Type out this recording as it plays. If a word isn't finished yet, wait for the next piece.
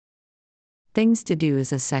Things to do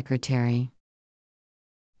as a secretary.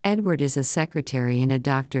 Edward is a secretary in a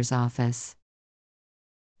doctor's office.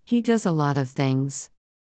 He does a lot of things.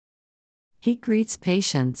 He greets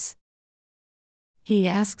patients. He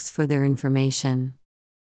asks for their information.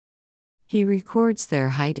 He records their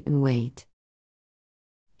height and weight.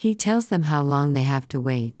 He tells them how long they have to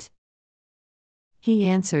wait. He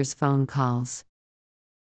answers phone calls.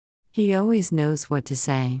 He always knows what to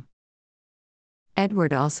say.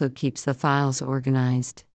 Edward also keeps the files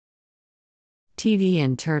organized. TV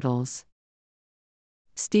and turtles.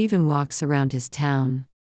 Stephen walks around his town.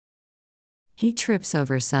 He trips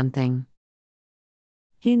over something.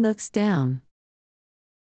 He looks down.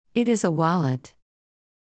 It is a wallet.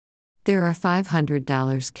 There are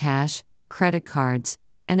 $500 cash, credit cards,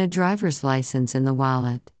 and a driver's license in the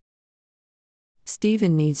wallet.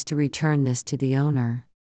 Stephen needs to return this to the owner.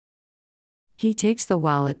 He takes the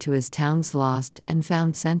wallet to his town's lost and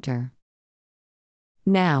found center.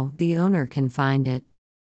 Now, the owner can find it.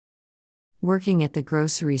 Working at the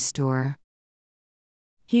grocery store.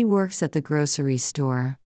 He works at the grocery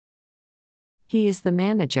store. He is the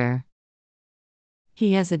manager.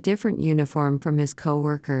 He has a different uniform from his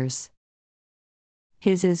co-workers.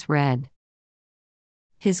 His is red.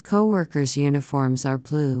 His co-workers' uniforms are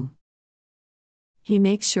blue. He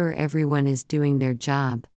makes sure everyone is doing their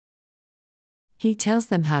job. He tells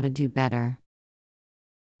them how to do better.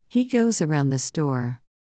 He goes around the store.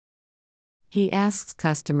 He asks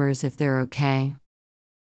customers if they're okay.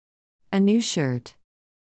 A new shirt.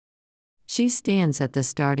 She stands at the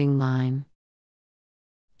starting line.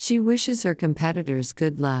 She wishes her competitors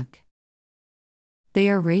good luck. They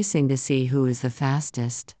are racing to see who is the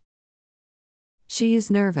fastest. She is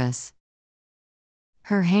nervous.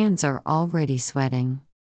 Her hands are already sweating.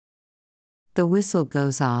 The whistle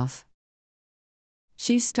goes off.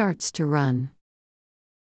 She starts to run.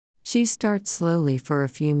 She starts slowly for a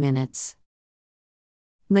few minutes.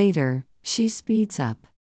 Later, she speeds up.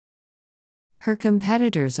 Her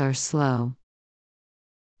competitors are slow.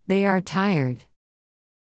 They are tired.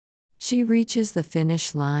 She reaches the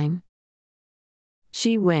finish line.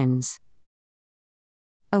 She wins.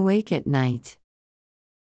 Awake at night.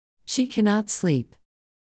 She cannot sleep.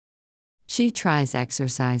 She tries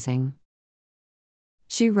exercising.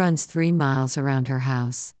 She runs 3 miles around her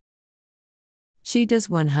house. She does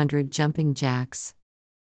 100 jumping jacks.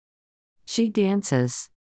 She dances.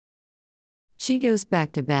 She goes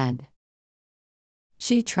back to bed.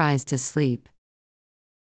 She tries to sleep.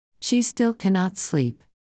 She still cannot sleep.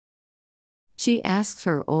 She asks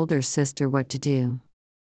her older sister what to do.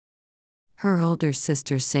 Her older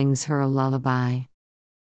sister sings her a lullaby.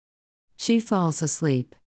 She falls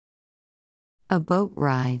asleep. A boat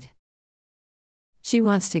ride. She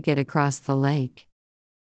wants to get across the lake.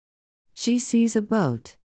 She sees a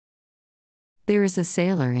boat. There is a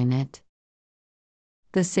sailor in it.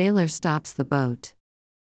 The sailor stops the boat.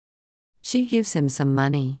 She gives him some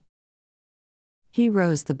money. He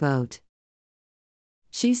rows the boat.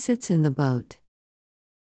 She sits in the boat.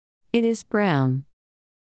 It is brown.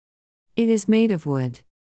 It is made of wood.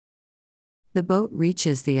 The boat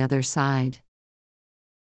reaches the other side.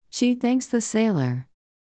 She thanks the sailor.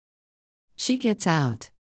 She gets out.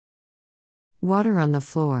 Water on the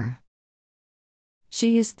floor.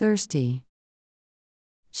 She is thirsty.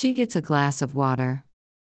 She gets a glass of water.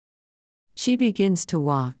 She begins to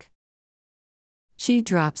walk. She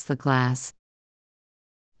drops the glass.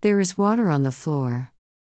 There is water on the floor.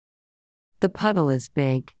 The puddle is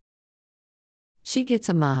big. She gets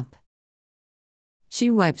a mop. She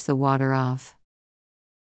wipes the water off.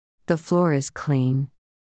 The floor is clean.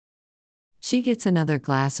 She gets another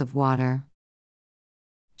glass of water.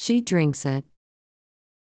 She drinks it.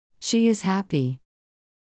 She is happy.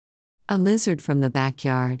 A lizard from the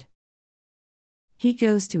backyard. He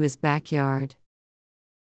goes to his backyard.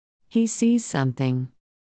 He sees something.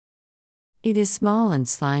 It is small and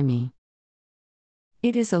slimy.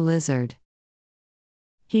 It is a lizard.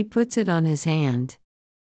 He puts it on his hand.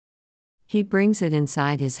 He brings it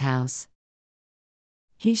inside his house.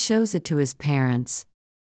 He shows it to his parents.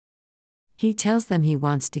 He tells them he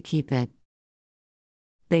wants to keep it.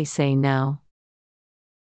 They say no.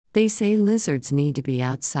 They say lizards need to be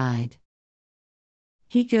outside.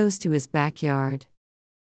 He goes to his backyard.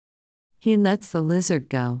 He lets the lizard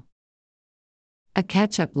go. A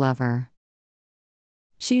ketchup lover.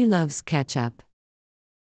 She loves ketchup.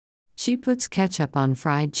 She puts ketchup on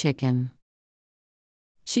fried chicken.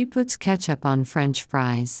 She puts ketchup on French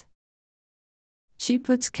fries. She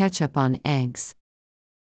puts ketchup on eggs.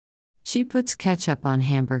 She puts ketchup on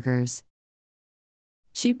hamburgers.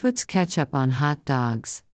 She puts ketchup on hot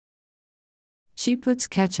dogs. She puts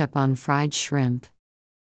ketchup on fried shrimp.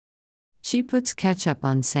 She puts ketchup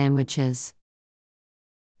on sandwiches.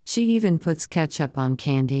 She even puts ketchup on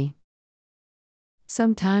candy.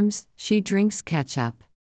 Sometimes, she drinks ketchup.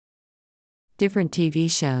 Different TV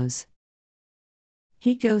shows.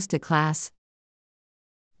 He goes to class.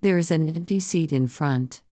 There is an empty seat in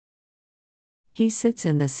front. He sits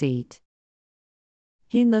in the seat.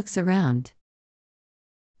 He looks around.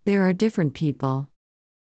 There are different people.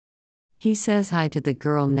 He says hi to the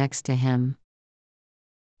girl next to him.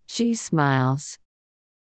 She smiles.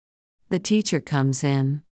 The teacher comes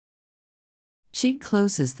in. She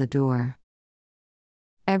closes the door.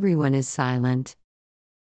 Everyone is silent.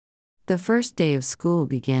 The first day of school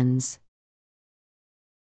begins.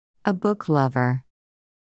 A book lover.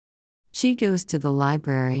 She goes to the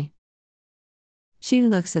library. She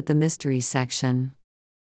looks at the mystery section.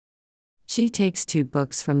 She takes 2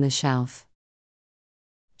 books from the shelf.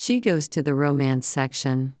 She goes to the romance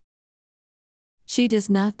section. She does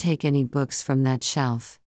not take any books from that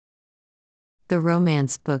shelf. The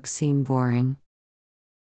romance books seem boring.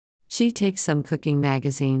 She takes some cooking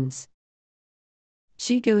magazines.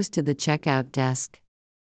 She goes to the checkout desk.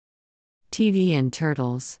 TV and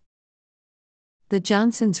turtles. The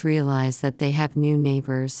Johnsons realize that they have new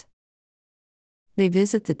neighbors. They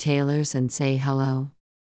visit the Taylors and say hello.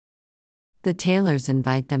 The Taylors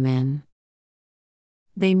invite them in.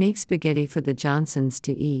 They make spaghetti for the Johnsons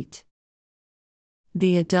to eat.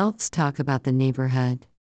 The adults talk about the neighborhood.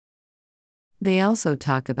 They also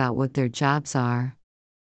talk about what their jobs are.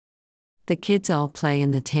 The kids all play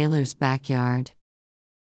in the Taylors' backyard.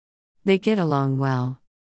 They get along well.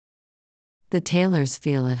 The Taylors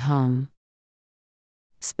feel at home.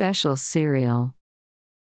 Special cereal.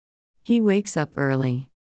 He wakes up early.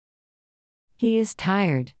 He is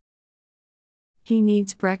tired. He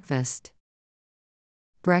needs breakfast.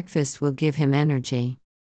 Breakfast will give him energy.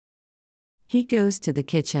 He goes to the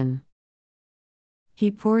kitchen.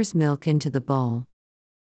 He pours milk into the bowl.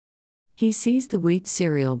 He sees the wheat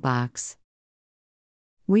cereal box.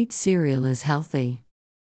 Wheat cereal is healthy.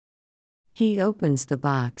 He opens the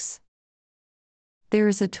box. There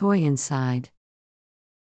is a toy inside.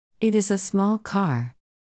 It is a small car.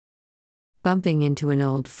 Bumping into an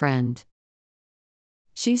old friend.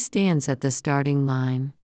 She stands at the starting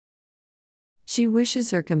line. She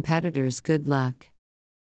wishes her competitors good luck.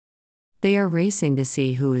 They are racing to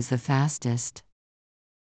see who is the fastest.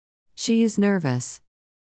 She is nervous.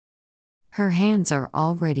 Her hands are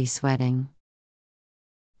already sweating.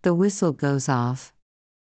 The whistle goes off.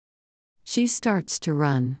 She starts to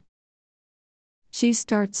run. She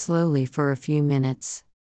starts slowly for a few minutes.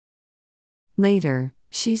 Later,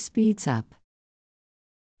 she speeds up.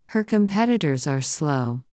 Her competitors are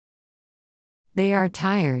slow. They are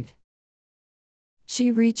tired.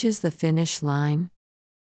 She reaches the finish line.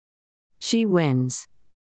 She wins.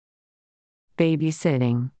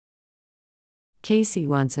 Babysitting. Casey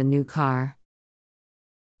wants a new car.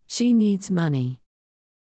 She needs money.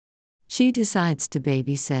 She decides to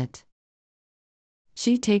babysit.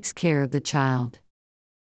 She takes care of the child.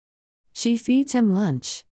 She feeds him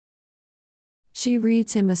lunch. She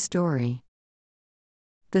reads him a story.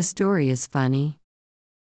 The story is funny.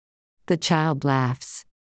 The child laughs.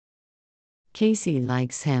 Casey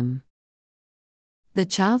likes him. The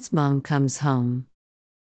child's mom comes home.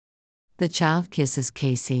 The child kisses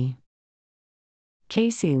Casey.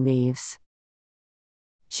 Casey leaves.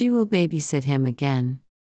 She will babysit him again.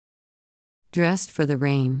 Dressed for the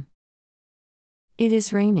rain. It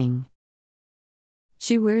is raining.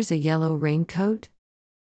 She wears a yellow raincoat.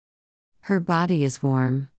 Her body is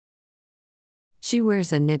warm. She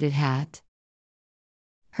wears a knitted hat.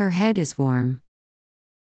 Her head is warm.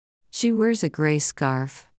 She wears a gray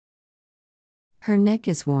scarf. Her neck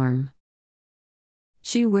is warm.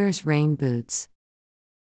 She wears rain boots.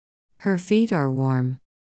 Her feet are warm.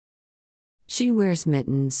 She wears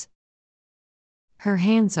mittens. Her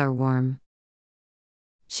hands are warm.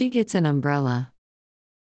 She gets an umbrella.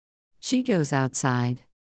 She goes outside.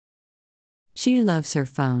 She loves her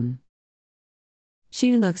phone.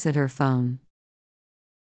 She looks at her phone.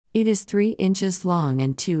 It is 3 inches long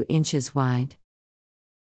and 2 inches wide.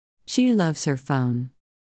 She loves her phone.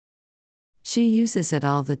 She uses it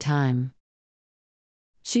all the time.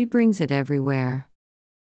 She brings it everywhere.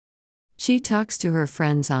 She talks to her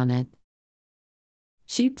friends on it.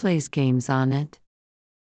 She plays games on it.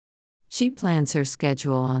 She plans her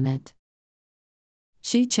schedule on it.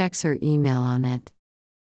 She checks her email on it.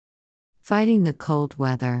 Fighting the cold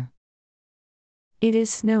weather. It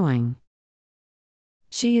is snowing.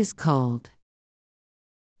 She is cold.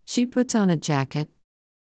 She puts on a jacket.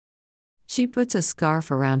 She puts a scarf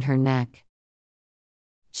around her neck.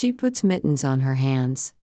 She puts mittens on her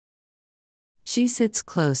hands. She sits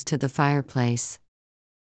close to the fireplace.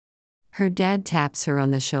 Her dad taps her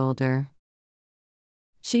on the shoulder.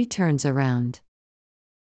 She turns around.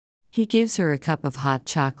 He gives her a cup of hot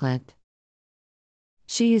chocolate.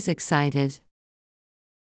 She is excited.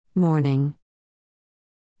 Morning.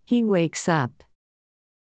 He wakes up.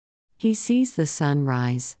 He sees the sun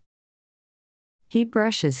rise. He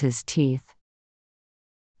brushes his teeth.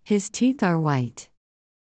 His teeth are white.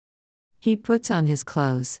 He puts on his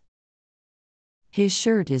clothes. His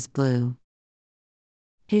shirt is blue.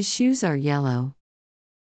 His shoes are yellow.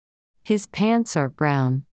 His pants are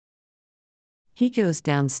brown. He goes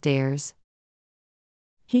downstairs.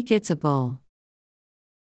 He gets a bowl.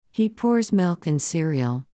 He pours milk and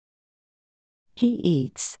cereal. He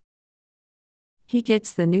eats. He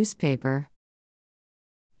gets the newspaper.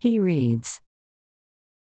 He reads.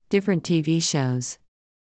 Different TV shows.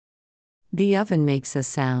 The oven makes a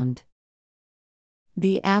sound.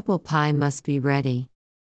 The apple pie must be ready.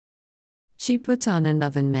 She puts on an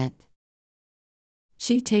oven mitt.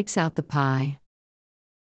 She takes out the pie.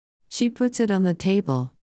 She puts it on the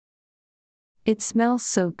table. It smells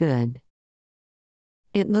so good.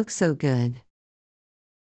 It looks so good.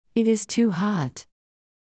 It is too hot.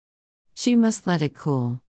 She must let it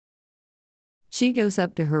cool. She goes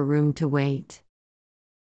up to her room to wait.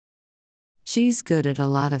 She's good at a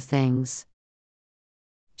lot of things.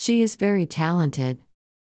 She is very talented.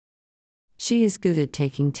 She is good at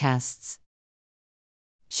taking tests.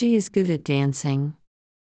 She is good at dancing.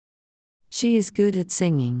 She is good at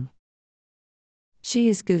singing. She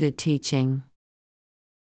is good at teaching.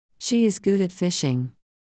 She is good at fishing.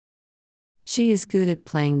 She is good at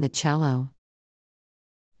playing the cello.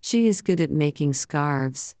 She is good at making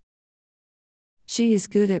scarves. She is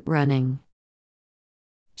good at running.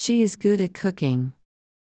 She is good at cooking.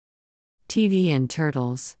 TV and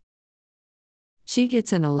turtles. She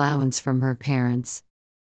gets an allowance from her parents.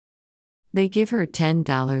 They give her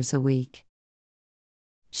 $10 a week.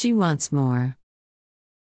 She wants more.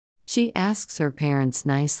 She asks her parents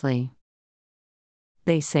nicely.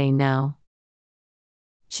 They say no.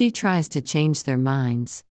 She tries to change their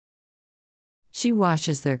minds. She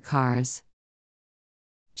washes their cars.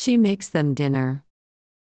 She makes them dinner.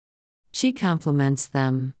 She compliments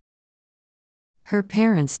them. Her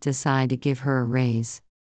parents decide to give her a raise.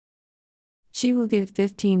 She will get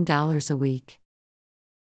 $15 a week.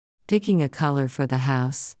 Picking a color for the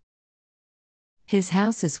house. His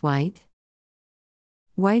house is white.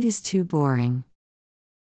 White is too boring.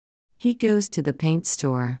 He goes to the paint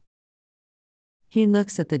store. He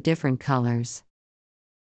looks at the different colors.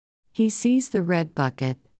 He sees the red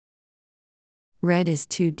bucket. Red is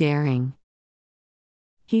too daring.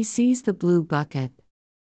 He sees the blue bucket.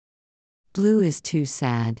 Blue is too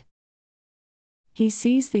sad. He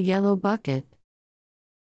sees the yellow bucket.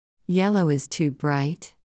 Yellow is too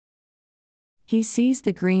bright. He sees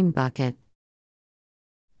the green bucket.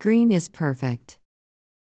 Green is perfect.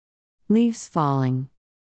 Leaves falling.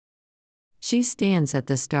 She stands at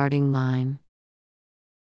the starting line.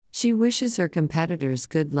 She wishes her competitors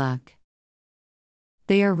good luck.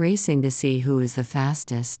 They are racing to see who is the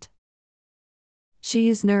fastest. She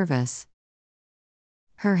is nervous.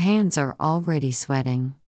 Her hands are already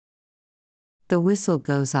sweating. The whistle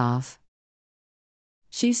goes off.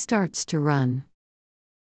 She starts to run.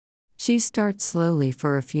 She starts slowly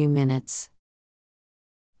for a few minutes.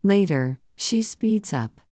 Later, she speeds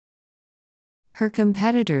up. Her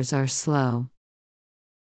competitors are slow.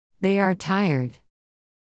 They are tired.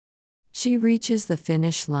 She reaches the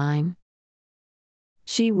finish line.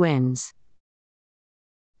 She wins.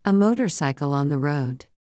 A motorcycle on the road.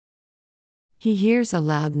 He hears a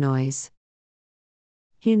loud noise.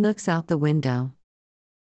 He looks out the window.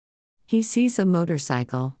 He sees a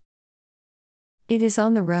motorcycle. It is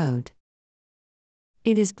on the road.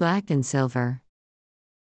 It is black and silver.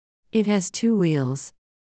 It has 2 wheels.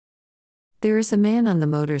 There is a man on the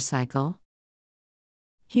motorcycle.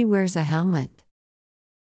 He wears a helmet.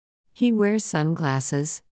 He wears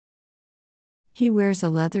sunglasses. He wears a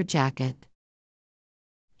leather jacket.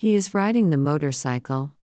 He is riding the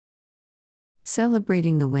motorcycle,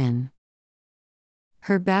 celebrating the win.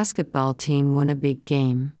 Her basketball team won a big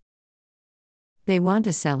game. They want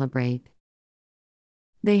to celebrate.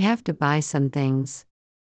 They have to buy some things.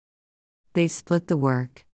 They split the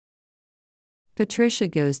work. Patricia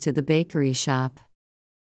goes to the bakery shop.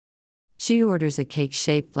 She orders a cake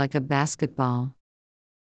shaped like a basketball.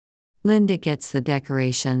 Linda gets the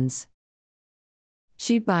decorations.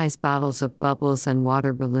 She buys bottles of bubbles and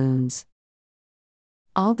water balloons.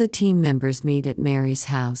 All the team members meet at Mary's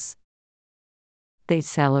house. They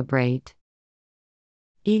celebrate.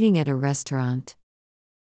 Eating at a restaurant.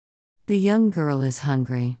 The young girl is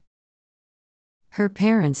hungry. Her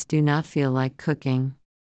parents do not feel like cooking.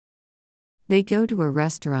 They go to a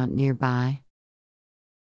restaurant nearby.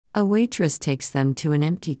 A waitress takes them to an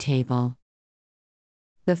empty table.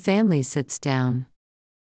 The family sits down.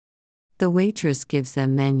 The waitress gives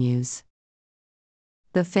them menus.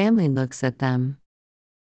 The family looks at them.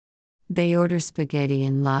 They order spaghetti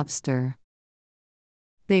and lobster.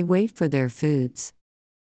 They wait for their foods.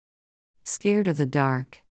 Scared of the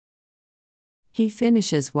dark. He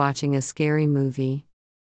finishes watching a scary movie.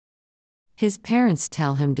 His parents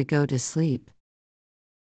tell him to go to sleep.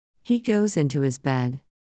 He goes into his bed.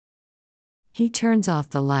 He turns off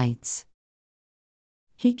the lights.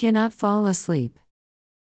 He cannot fall asleep.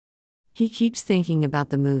 He keeps thinking about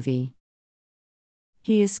the movie.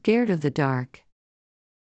 He is scared of the dark.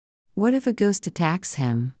 What if a ghost attacks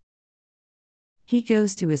him? He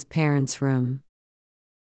goes to his parents' room.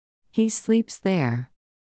 He sleeps there.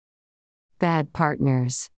 Bad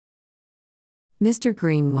partners. Mr.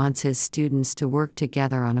 Green wants his students to work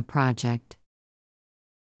together on a project.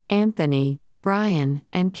 Anthony, Brian,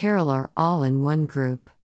 and Carol are all in one group.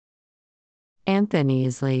 Anthony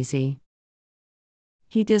is lazy.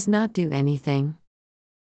 He does not do anything.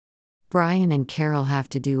 Brian and Carol have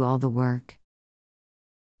to do all the work.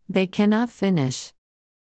 They cannot finish.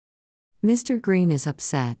 Mr. Green is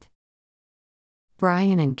upset.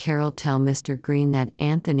 Brian and Carol tell Mr. Green that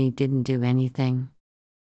Anthony didn't do anything.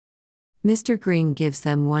 Mr. Green gives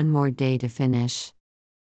them one more day to finish.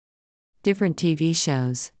 Different TV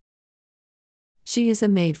shows. She is a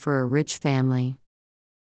maid for a rich family.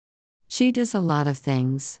 She does a lot of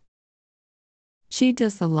things. She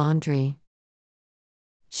does the laundry.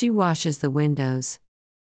 She washes the windows.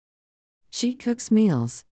 She cooks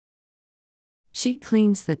meals. She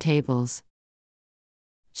cleans the tables.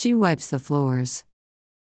 She wipes the floors.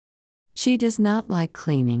 She does not like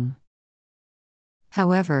cleaning.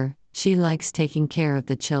 However, she likes taking care of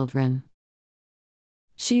the children.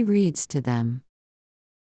 She reads to them.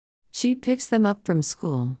 She picks them up from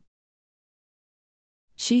school.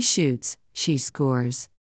 She shoots, she scores.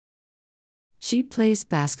 She plays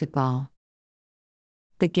basketball.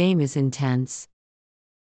 The game is intense.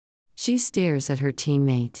 She stares at her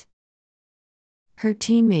teammate. Her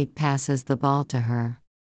teammate passes the ball to her.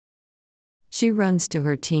 She runs to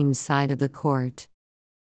her team's side of the court.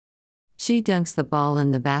 She dunks the ball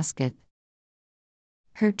in the basket.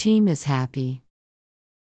 Her team is happy.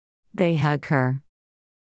 They hug her.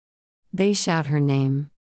 They shout her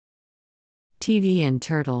name. TV and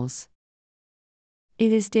turtles.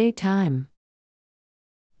 It is daytime.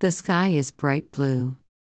 The sky is bright blue.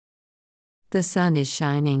 The sun is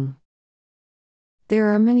shining.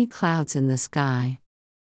 There are many clouds in the sky.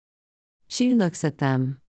 She looks at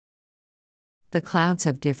them. The clouds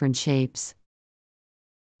have different shapes.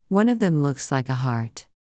 One of them looks like a heart.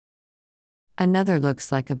 Another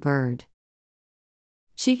looks like a bird.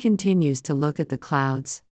 She continues to look at the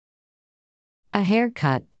clouds. A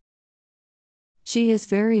haircut. She has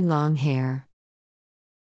very long hair.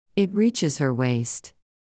 It reaches her waist.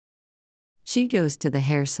 She goes to the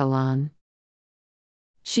hair salon.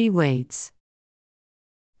 She waits.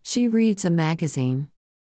 She reads a magazine.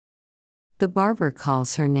 The barber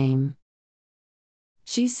calls her name.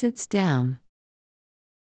 She sits down.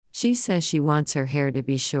 She says she wants her hair to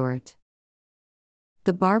be short.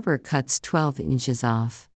 The barber cuts 12 inches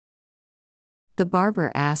off. The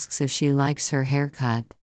barber asks if she likes her haircut.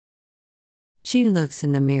 She looks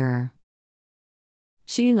in the mirror.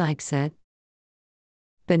 She likes it.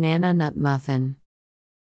 Banana nut muffin.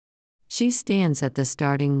 She stands at the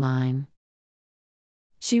starting line.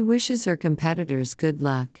 She wishes her competitors good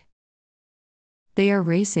luck. They are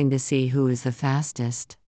racing to see who is the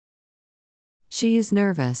fastest. She is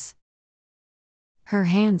nervous. Her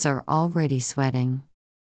hands are already sweating.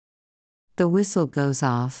 The whistle goes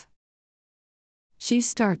off. She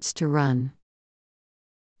starts to run.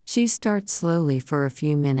 She starts slowly for a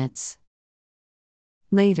few minutes.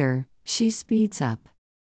 Later, she speeds up.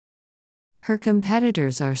 Her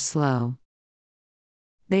competitors are slow.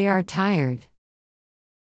 They are tired.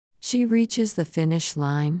 She reaches the finish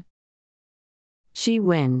line. She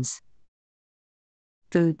wins.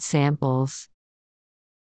 Food samples.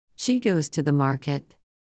 She goes to the market.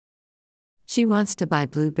 She wants to buy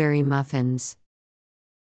blueberry muffins.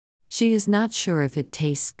 She is not sure if it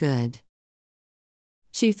tastes good.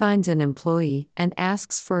 She finds an employee and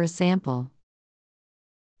asks for a sample.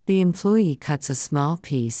 The employee cuts a small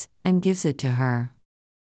piece and gives it to her.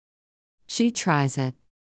 She tries it.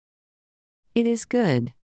 It is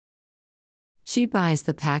good. She buys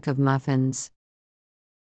the pack of muffins.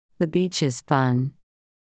 The beach is fun.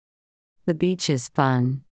 The beach is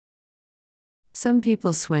fun. Some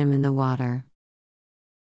people swim in the water.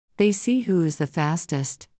 They see who is the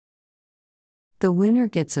fastest. The winner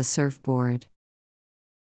gets a surfboard.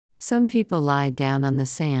 Some people lie down on the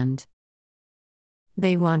sand.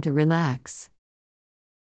 They want to relax.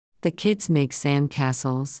 The kids make sand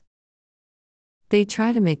castles. They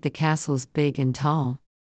try to make the castles big and tall.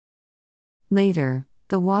 Later,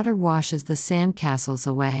 the water washes the sand castles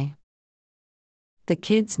away. The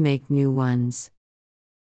kids make new ones.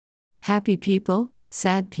 Happy people,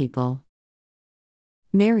 sad people.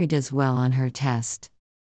 Mary does well on her test.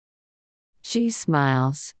 She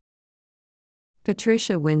smiles.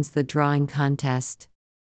 Patricia wins the drawing contest.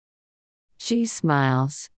 She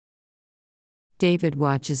smiles. David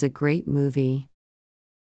watches a great movie.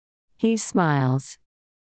 He smiles.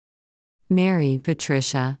 Mary,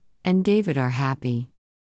 Patricia, and David are happy.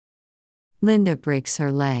 Linda breaks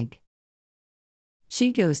her leg.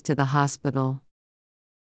 She goes to the hospital.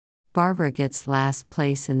 Barbara gets last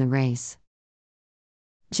place in the race.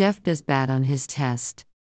 Jeff does bad on his test.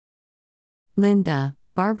 Linda,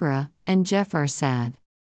 Barbara, and Jeff are sad.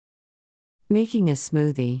 Making a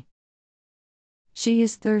smoothie. She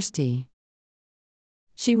is thirsty.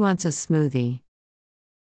 She wants a smoothie.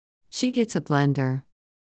 She gets a blender.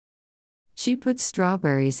 She puts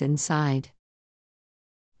strawberries inside.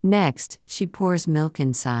 Next, she pours milk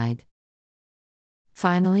inside.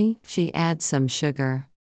 Finally, she adds some sugar.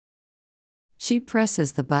 She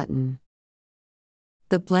presses the button.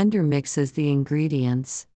 The blender mixes the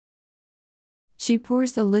ingredients. She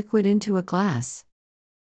pours the liquid into a glass.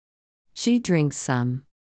 She drinks some.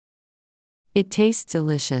 It tastes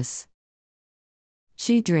delicious.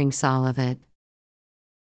 She drinks all of it.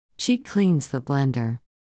 She cleans the blender.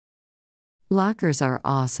 Lockers are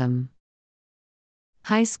awesome.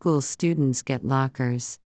 High school students get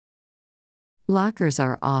lockers. Lockers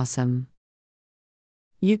are awesome.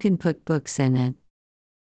 You can put books in it.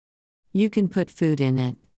 You can put food in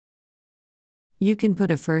it. You can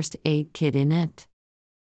put a first aid kit in it.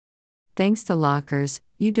 Thanks to lockers,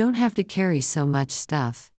 you don't have to carry so much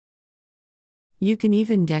stuff. You can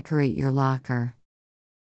even decorate your locker.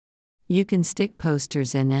 You can stick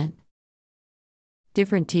posters in it.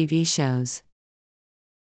 Different TV shows.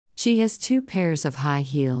 She has 2 pairs of high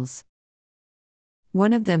heels.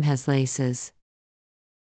 One of them has laces.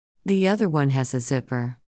 The other one has a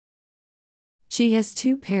zipper. She has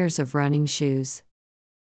 2 pairs of running shoes.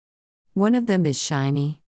 One of them is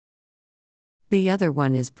shiny. The other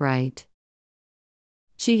one is bright.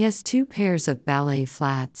 She has 2 pairs of ballet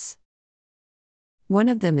flats. One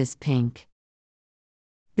of them is pink.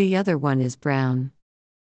 The other one is brown.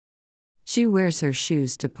 She wears her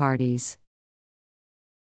shoes to parties.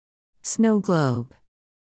 Snow globe.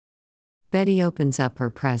 Betty opens up her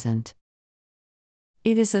present.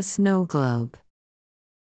 It is a snow globe.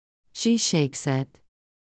 She shakes it.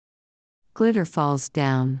 Glitter falls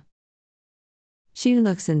down. She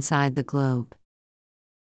looks inside the globe.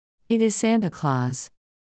 It is Santa Claus.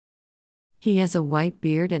 He has a white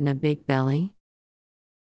beard and a big belly.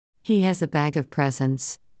 He has a bag of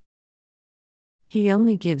presents. He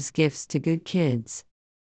only gives gifts to good kids.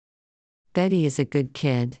 Betty is a good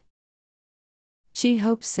kid. She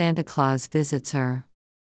hopes Santa Claus visits her.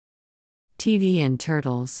 TV and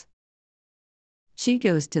turtles. She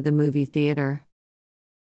goes to the movie theater.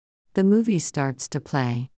 The movie starts to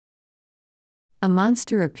play. A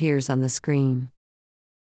monster appears on the screen.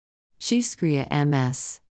 She screams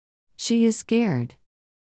MS. She is scared.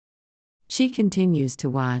 She continues to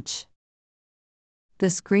watch. The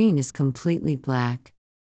screen is completely black.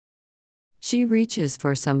 She reaches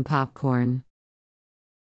for some popcorn.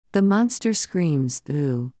 The monster screams,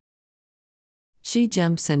 "Boo!" She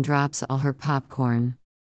jumps and drops all her popcorn.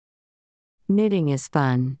 Knitting is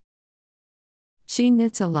fun. She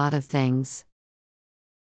knits a lot of things.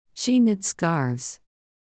 She knits scarves.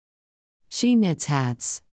 She knits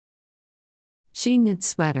hats. She knits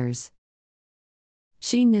sweaters.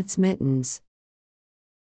 She knits mittens.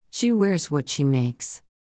 She wears what she makes.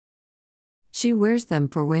 She wears them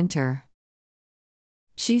for winter.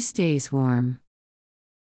 She stays warm.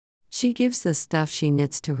 She gives the stuff she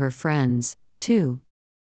knits to her friends, too.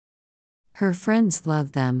 Her friends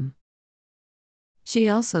love them. She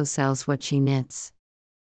also sells what she knits.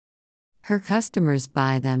 Her customers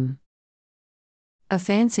buy them. A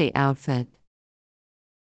fancy outfit.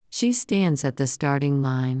 She stands at the starting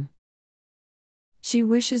line. She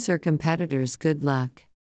wishes her competitors good luck.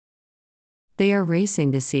 They are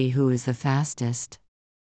racing to see who is the fastest.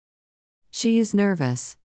 She is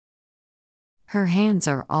nervous. Her hands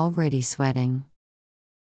are already sweating.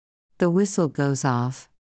 The whistle goes off.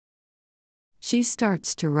 She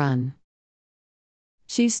starts to run.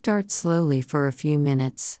 She starts slowly for a few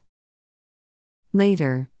minutes.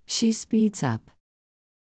 Later, she speeds up.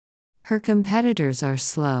 Her competitors are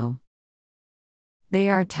slow. They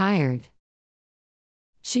are tired.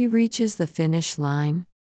 She reaches the finish line.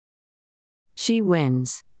 She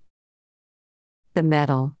wins the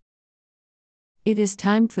medal. It is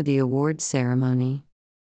time for the award ceremony.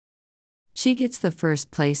 She gets the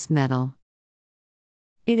first place medal.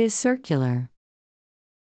 It is circular.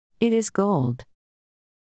 It is gold.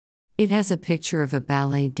 It has a picture of a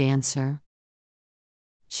ballet dancer.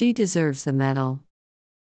 She deserves the medal.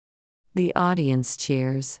 The audience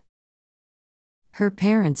cheers. Her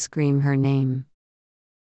parents scream her name.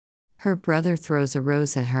 Her brother throws a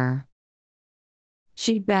rose at her.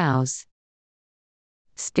 She bows.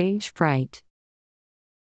 Stage fright.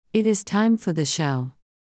 It is time for the show.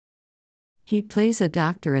 He plays a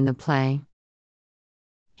doctor in the play.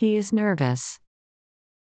 He is nervous.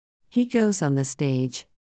 He goes on the stage.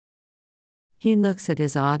 He looks at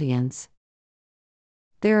his audience.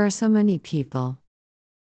 There are so many people.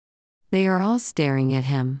 They are all staring at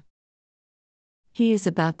him. He is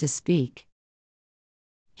about to speak.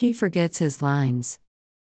 He forgets his lines.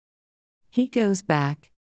 He goes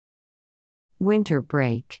back. Winter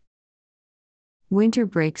break. Winter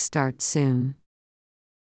break starts soon.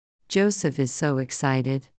 Joseph is so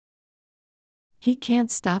excited. He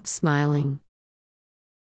can't stop smiling.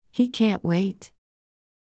 He can't wait.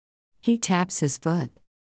 He taps his foot.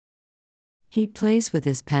 He plays with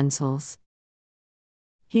his pencils.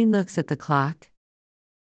 He looks at the clock.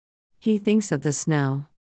 He thinks of the snow.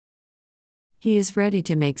 He is ready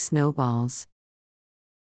to make snowballs.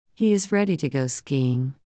 He is ready to go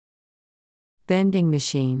skiing. Vending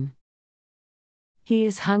machine. He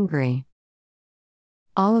is hungry.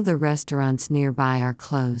 All of the restaurants nearby are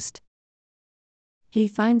closed. He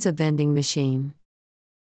finds a vending machine.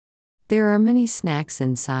 There are many snacks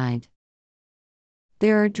inside.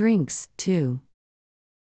 There are drinks, too.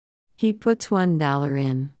 He puts $1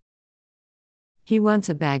 in. He wants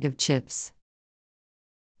a bag of chips.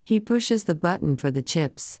 He pushes the button for the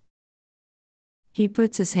chips. He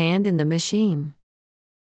puts his hand in the machine.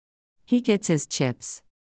 He gets his chips.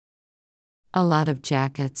 A lot of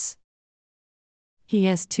jackets. He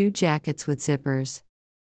has 2 jackets with zippers.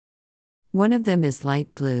 One of them is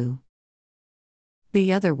light blue.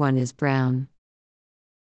 The other one is brown.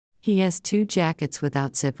 He has 2 jackets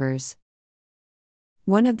without zippers.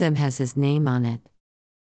 One of them has his name on it.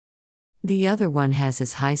 The other one has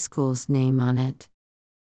his high school's name on it.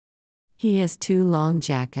 He has 2 long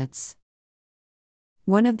jackets.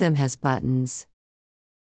 One of them has buttons.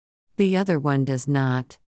 The other one does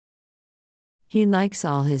not. He likes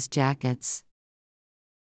all his jackets.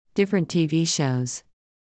 Different TV shows.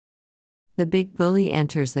 The big bully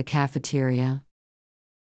enters the cafeteria.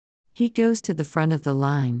 He goes to the front of the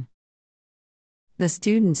line. The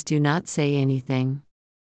students do not say anything.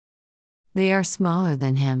 They are smaller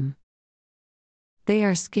than him. They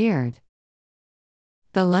are scared.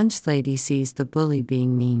 The lunch lady sees the bully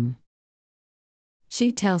being mean.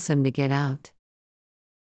 She tells him to get out.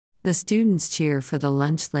 The students cheer for the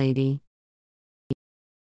lunch lady.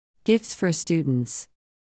 Gifts for students.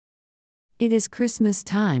 It is Christmas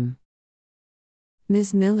time.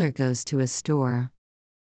 Ms. Miller goes to a store.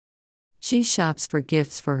 She shops for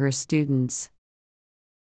gifts for her students.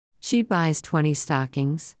 She buys 20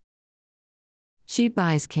 stockings. She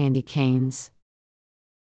buys candy canes.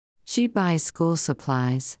 She buys school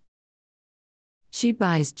supplies. She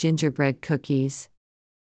buys gingerbread cookies.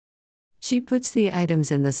 She puts the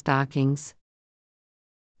items in the stockings.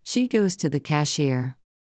 She goes to the cashier.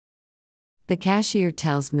 The cashier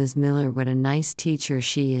tells Ms. Miller what a nice teacher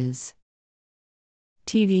she is.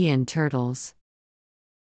 TV and turtles.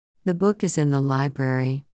 The book is in the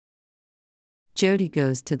library. Jody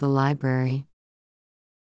goes to the library.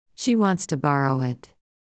 She wants to borrow it.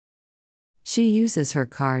 She uses her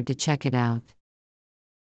card to check it out.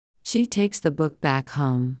 She takes the book back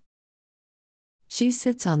home. She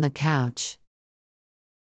sits on the couch.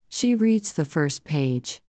 She reads the first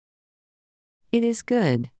page. It is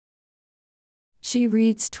good. She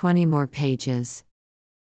reads 20 more pages.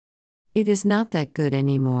 It is not that good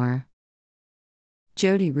anymore.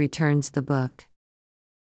 Jody returns the book.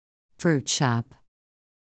 Fruit shop.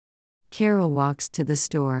 Carol walks to the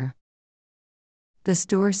store. The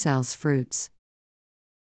store sells fruits.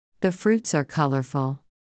 The fruits are colorful.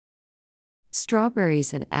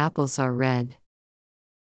 Strawberries and apples are red.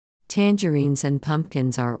 Tangerines and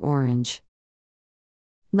pumpkins are orange.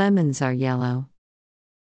 Lemons are yellow.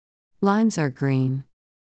 Limes are green.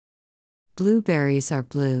 Blueberries are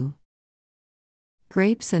blue.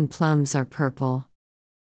 Grapes and plums are purple.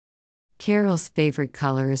 Carol's favorite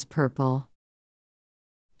color is purple.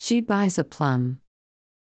 She buys a plum.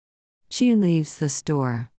 She leaves the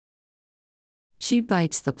store. She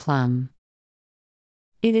bites the plum.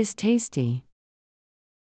 It is tasty.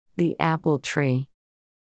 The apple tree.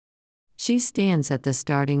 She stands at the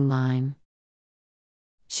starting line.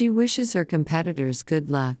 She wishes her competitors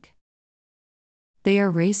good luck. They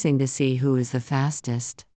are racing to see who is the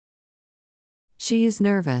fastest. She is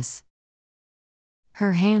nervous.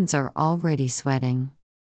 Her hands are already sweating.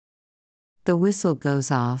 The whistle goes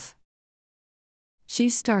off. She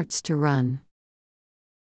starts to run.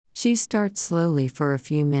 She starts slowly for a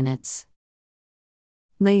few minutes.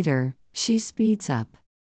 Later, she speeds up.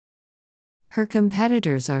 Her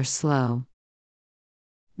competitors are slow.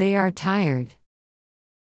 They are tired.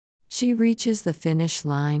 She reaches the finish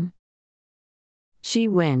line. She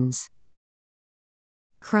wins.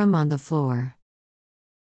 Crumb on the floor.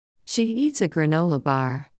 She eats a granola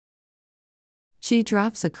bar. She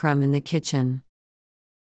drops a crumb in the kitchen.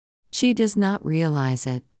 She does not realize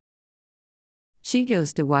it. She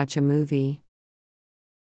goes to watch a movie.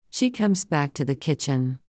 She comes back to the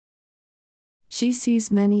kitchen. She sees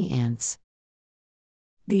many ants.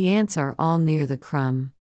 The ants are all near the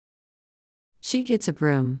crumb. She gets a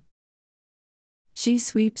broom. She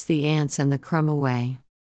sweeps the ants and the crumb away.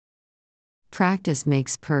 Practice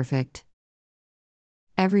makes perfect.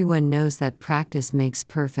 Everyone knows that practice makes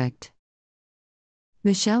perfect.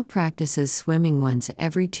 Michelle practices swimming once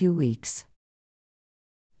every 2 weeks.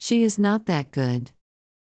 She is not that good.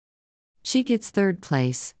 She gets third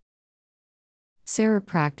place. Sarah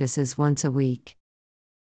practices once a week.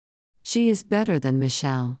 She is better than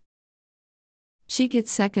Michelle. She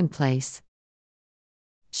gets second place.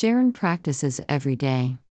 Sharon practices every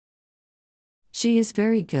day. She is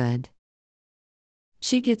very good.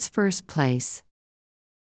 She gets first place.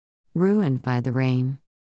 Ruined by the rain.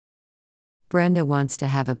 Brenda wants to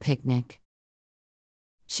have a picnic.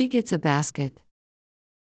 She gets a basket.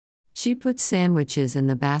 She puts sandwiches in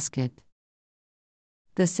the basket.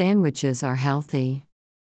 The sandwiches are healthy.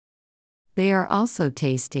 They are also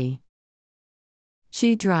tasty.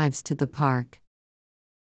 She drives to the park.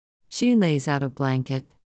 She lays out a blanket.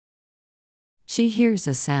 She hears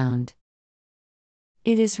a sound.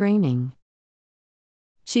 It is raining.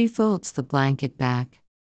 She folds the blanket back.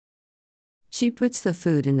 She puts the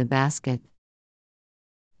food in the basket.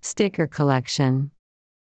 Sticker collection.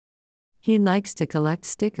 He likes to collect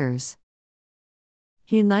stickers.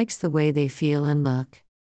 He likes the way they feel and look.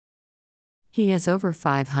 He has over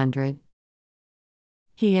 500.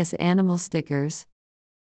 He has animal stickers.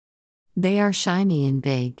 They are shiny and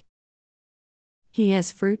big. He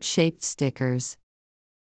has fruit-shaped stickers.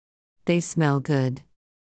 They smell good.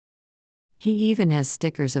 He even has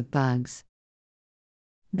stickers of bugs.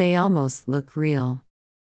 They almost look real.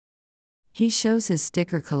 He shows his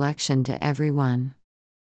sticker collection to everyone.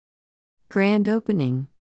 Grand opening.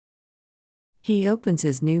 He opens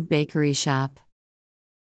his new bakery shop.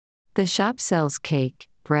 The shop sells cake,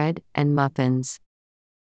 bread, and muffins.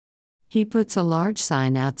 He puts a large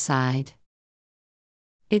sign outside.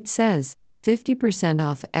 It says, 50%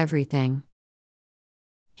 off everything.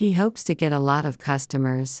 He hopes to get a lot of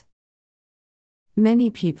customers. Many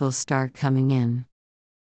people start coming in.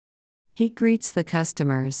 He greets the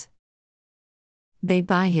customers. They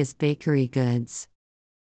buy his bakery goods.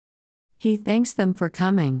 He thanks them for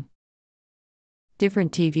coming.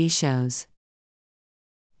 Different TV shows.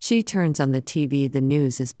 She turns on the TV, the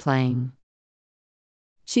news is playing.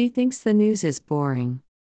 She thinks the news is boring.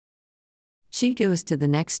 She goes to the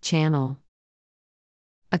next channel.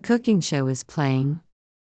 A cooking show is playing.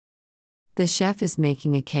 The chef is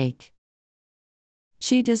making a cake.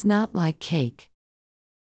 She does not like cake.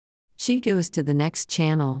 She goes to the next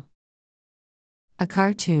channel. A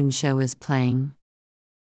cartoon show is playing.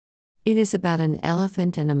 It is about an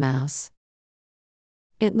elephant and a mouse.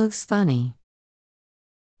 It looks funny.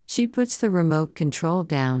 She puts the remote control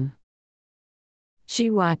down. She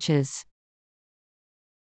watches.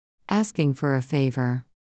 Asking for a favor.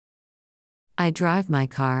 I drive my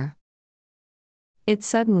car. It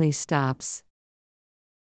suddenly stops.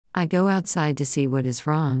 I go outside to see what is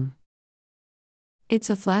wrong. It's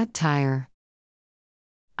a flat tire.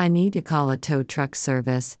 I need to call a tow truck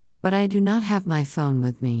service, but I do not have my phone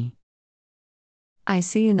with me. I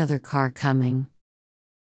see another car coming.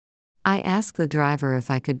 I ask the driver if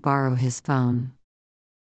I could borrow his phone.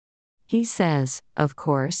 He says, of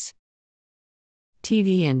course.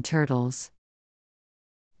 TV and turtles.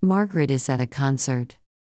 Margaret is at a concert.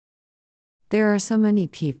 There are so many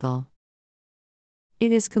people.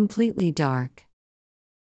 It is completely dark.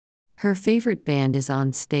 Her favorite band is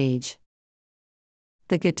on stage.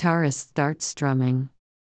 The guitarist starts strumming.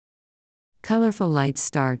 Colorful lights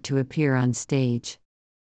start to appear on stage.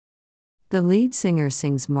 The lead singer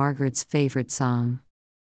sings Margaret's favorite song.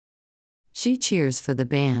 She cheers for the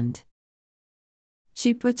band.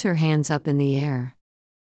 She puts her hands up in the air.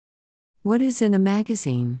 What is in a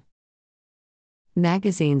magazine?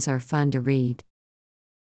 Magazines are fun to read.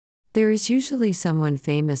 There is usually someone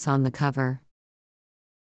famous on the cover.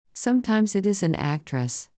 Sometimes it is an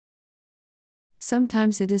actress.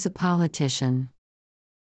 Sometimes it is a politician.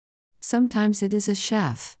 Sometimes it is a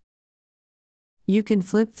chef. You can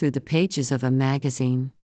flip through the pages of a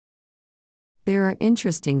magazine. There are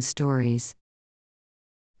interesting stories.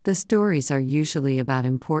 The stories are usually about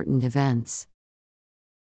important events.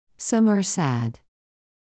 Some are sad.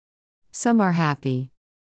 Some are happy.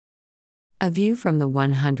 A view from the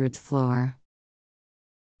 100th floor.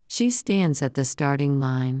 She stands at the starting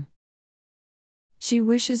line. She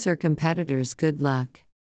wishes her competitors good luck.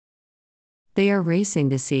 They are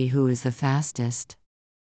racing to see who is the fastest.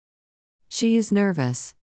 She is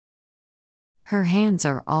nervous. Her hands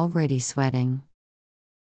are already sweating.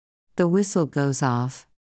 The whistle goes off.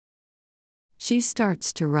 She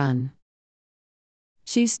starts to run.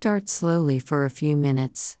 She starts slowly for a few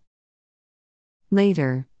minutes.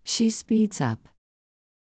 Later, she speeds up.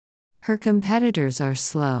 Her competitors are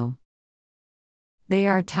slow. They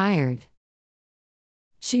are tired.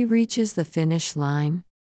 She reaches the finish line.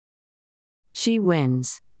 She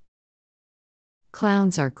wins.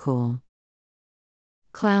 Clowns are cool.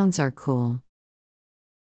 Clowns are cool.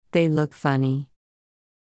 They look funny.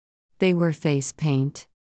 They wear face paint.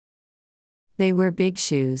 They wear big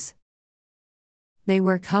shoes. They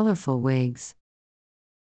wear colorful wigs.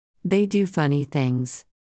 They do funny things.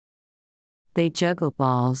 They juggle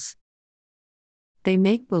balls. They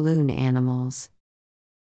make balloon animals.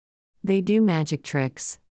 They do magic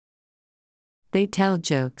tricks. They tell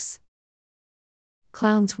jokes.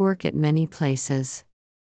 Clowns work at many places.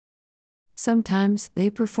 Sometimes they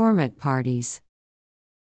perform at parties.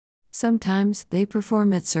 Sometimes they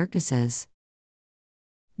perform at circuses.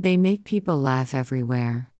 They make people laugh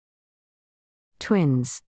everywhere.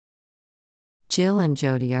 Twins. Jill and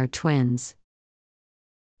Jody are twins.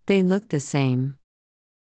 They look the same,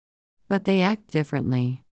 but they act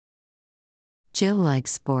differently. Jill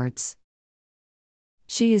likes sports.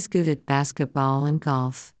 She is good at basketball and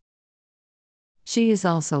golf. She is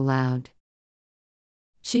also loud.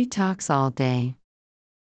 She talks all day.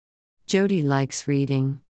 Jody likes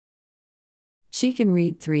reading. She can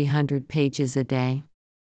read 300 pages a day.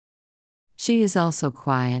 She is also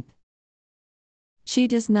quiet. She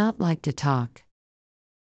does not like to talk.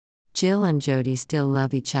 Jill and Jody still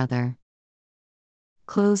love each other.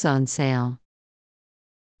 Clothes on sale.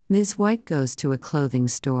 Ms. White goes to a clothing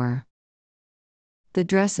store. The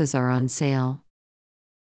dresses are on sale.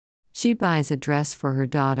 She buys a dress for her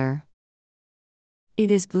daughter.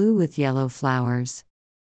 It is blue with yellow flowers.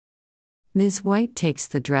 Ms. White takes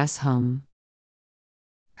the dress home.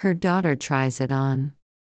 Her daughter tries it on.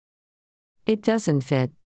 It doesn't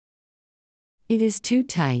fit. It is too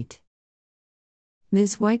tight.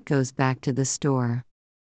 Ms. White goes back to the store.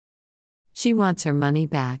 She wants her money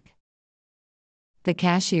back. The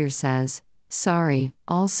cashier says, "Sorry,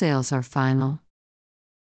 all sales are final."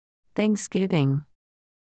 Thanksgiving.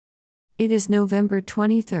 It is November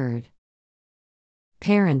 23rd.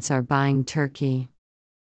 Parents are buying turkey.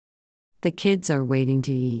 The kids are waiting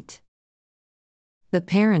to eat. The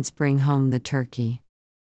parents bring home the turkey.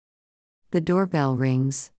 The doorbell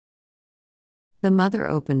rings. The mother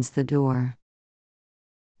opens the door.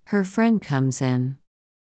 Her friend comes in.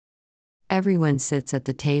 Everyone sits at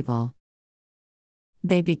the table.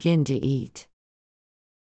 They begin to eat.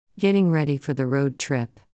 Getting ready for the road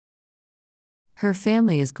trip. Her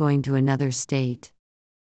family is going to another state.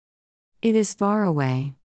 It is far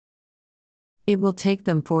away. It will take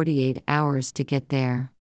them 48 hours to get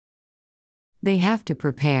there. They have to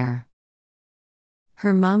prepare.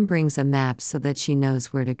 Her mom brings a map so that she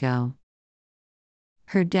knows where to go.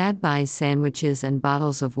 Her dad buys sandwiches and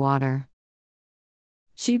bottles of water.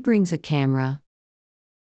 She brings a camera.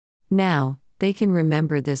 Now, they can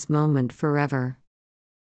remember this moment forever.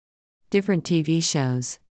 Different TV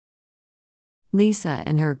shows. Lisa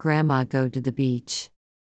and her grandma go to the beach.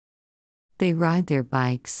 They ride their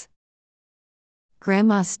bikes.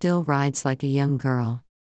 Grandma still rides like a young girl.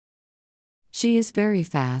 She is very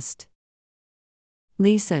fast.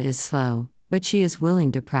 Lisa is slow, but she is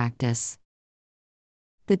willing to practice.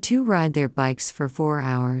 The two ride their bikes for 4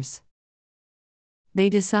 hours. They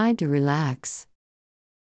decide to relax.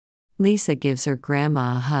 Lisa gives her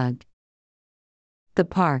grandma a hug. The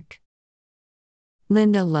park.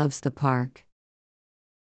 Linda loves the park.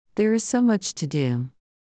 There is so much to do.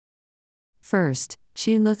 First,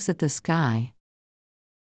 she looks at the sky.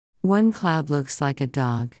 One cloud looks like a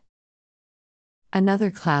dog.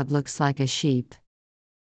 Another cloud looks like a sheep.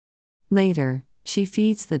 Later, she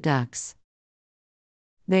feeds the ducks.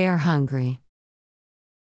 They are hungry.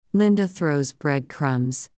 Linda throws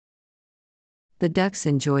breadcrumbs. The ducks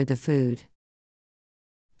enjoy the food.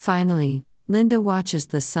 Finally, Linda watches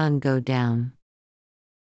the sun go down.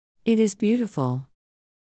 It is beautiful.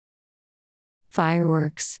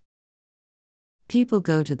 Fireworks. People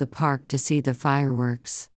go to the park to see the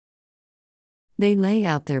fireworks. They lay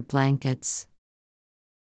out their blankets.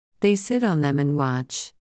 They sit on them and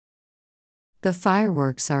watch. The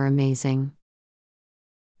fireworks are amazing.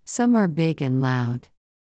 Some are big and loud.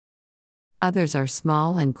 Others are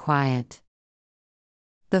small and quiet.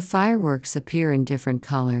 The fireworks appear in different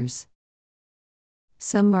colors.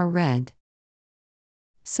 Some are red.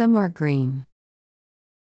 Some are green.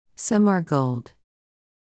 Some are gold.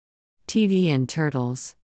 TV and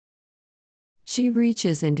turtles. She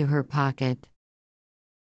reaches into her pocket.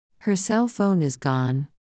 Her cell phone is gone.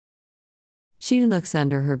 She looks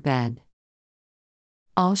under her bed.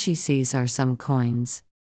 All she sees are some coins.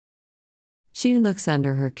 She looks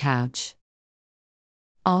under her couch.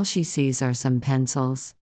 All she sees are some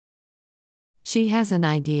pencils. She has an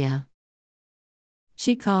idea.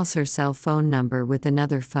 She calls her cell phone number with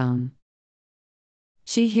another phone.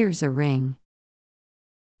 She hears a ring.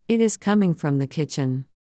 It is coming from the kitchen.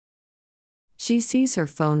 She sees her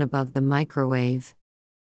phone above the microwave.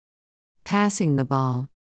 Passing the ball.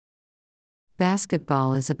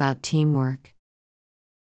 Basketball is about teamwork.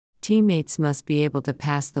 Teammates must be able to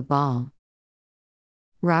pass the ball.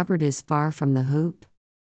 Robert is far from the hoop.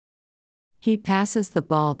 He passes the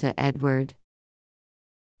ball to Edward.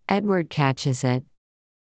 Edward catches it.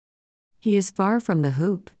 He is far from the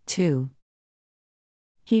hoop, too.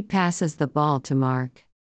 He passes the ball to Mark.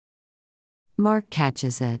 Mark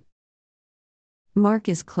catches it. Mark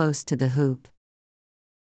is close to the hoop.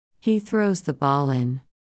 He throws the ball in.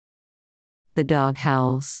 The dog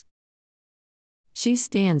howls. She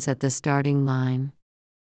stands at the starting line.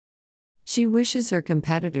 She wishes her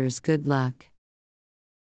competitors good luck.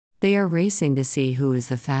 They are racing to see who is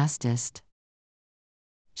the fastest.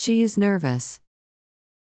 She is nervous.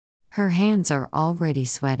 Her hands are already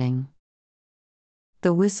sweating.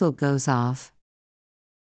 The whistle goes off.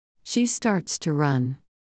 She starts to run.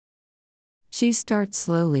 She starts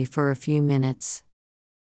slowly for a few minutes.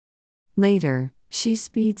 Later, she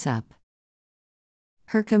speeds up.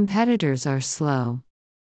 Her competitors are slow.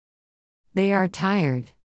 They are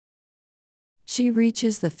tired. She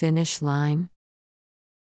reaches the finish line.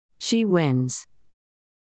 She wins.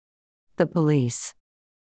 The police.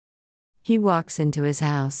 He walks into his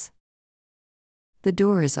house. The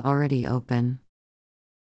door is already open.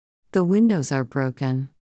 The windows are broken.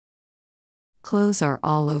 Clothes are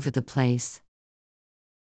all over the place.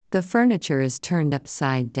 The furniture is turned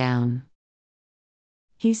upside down.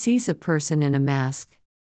 He sees a person in a mask.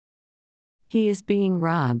 He is being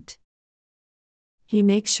robbed. He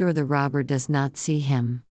makes sure the robber does not see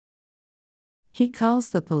him. He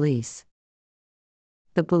calls the police.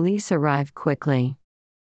 The police arrive quickly.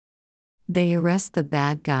 They arrest the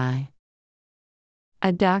bad guy.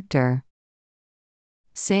 A doctor.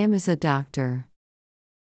 Sam is a doctor.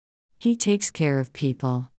 He takes care of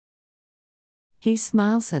people. He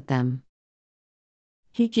smiles at them.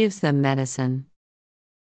 He gives them medicine.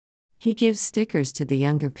 He gives stickers to the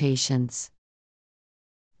younger patients.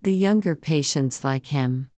 The younger patients like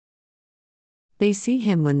him. They see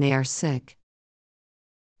him when they are sick.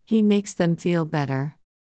 He makes them feel better.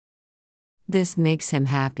 This makes him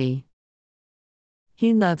happy.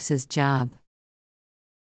 He loves his job.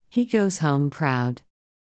 He goes home proud.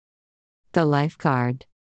 The lifeguard.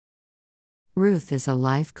 Ruth is a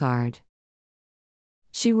lifeguard.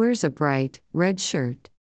 She wears a bright, red shirt.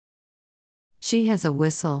 She has a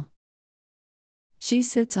whistle. She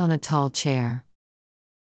sits on a tall chair.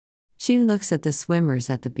 She looks at the swimmers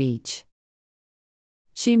at the beach.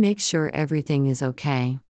 She makes sure everything is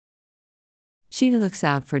okay. She looks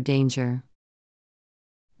out for danger.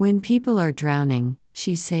 When people are drowning,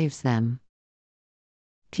 she saves them.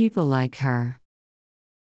 People like her.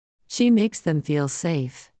 She makes them feel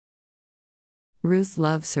safe. Ruth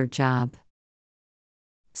loves her job.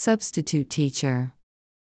 Substitute teacher.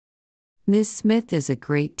 Miss Smith is a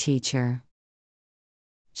great teacher.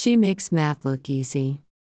 She makes math look easy.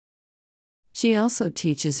 She also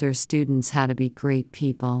teaches her students how to be great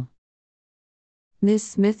people. Miss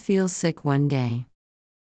Smith feels sick one day.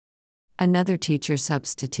 Another teacher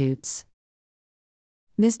substitutes.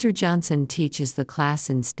 Mr. Johnson teaches the class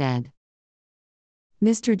instead.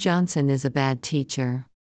 Mr. Johnson is a bad teacher.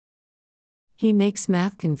 He makes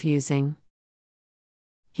math confusing.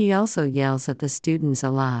 He also yells at the students a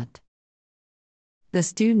lot. The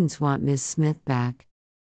students want Ms. Smith back.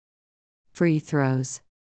 Free throws.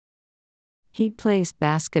 He plays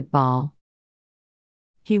basketball.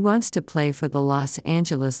 He wants to play for the Los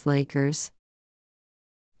Angeles Lakers.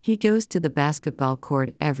 He goes to the basketball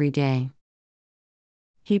court every day.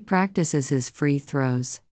 He practices his free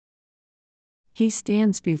throws. He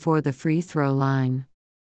stands before the free throw line.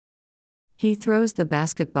 He throws the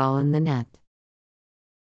basketball in the net.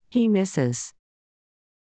 He misses.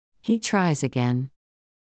 He tries again.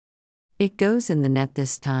 It goes in the net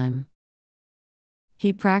this time.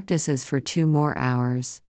 He practices for 2 more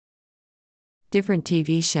hours. Different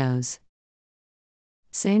TV shows.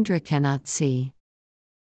 Sandra cannot see.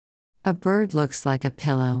 A bird looks like a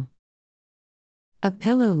pillow. A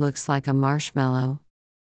pillow looks like a marshmallow.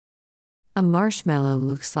 A marshmallow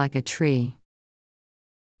looks like a tree.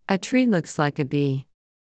 A tree looks like a bee.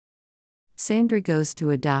 Sandra goes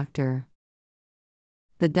to a doctor.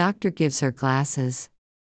 The doctor gives her glasses.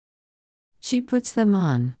 She puts them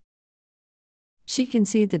on. She can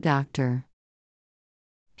see the doctor.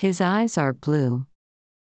 His eyes are blue.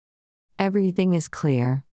 Everything is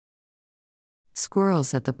clear.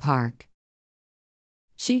 Squirrels at the park.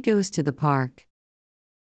 She goes to the park.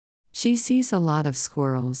 She sees a lot of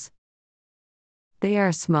squirrels. They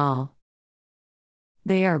are small.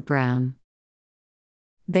 They are brown.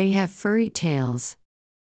 They have furry tails.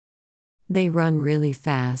 They run really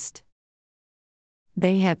fast.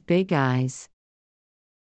 They have big eyes.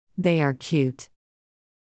 They are cute.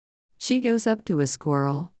 She goes up to a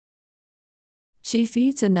squirrel. She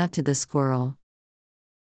feeds a nut to the squirrel.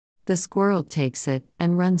 The squirrel takes it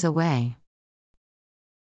and runs away.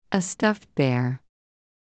 A stuffed bear.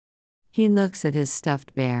 He looks at his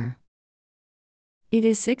stuffed bear. It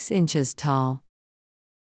is 6 inches tall.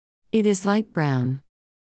 It is light brown.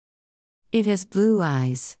 It has blue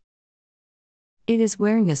eyes. It is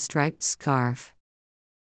wearing a striped scarf.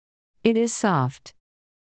 It is soft.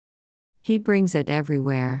 He brings it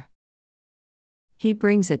everywhere. He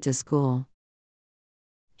brings it to school.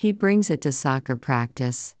 He brings it to soccer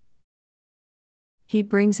practice. He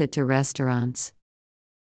brings it to restaurants.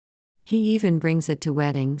 He even brings it to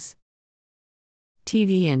weddings.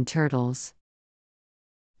 TV and turtles.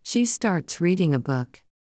 She starts reading a book.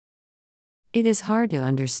 It is hard to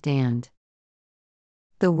understand.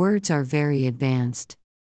 The words are very advanced.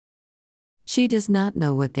 She does not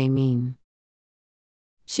know what they mean.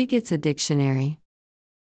 She gets a dictionary.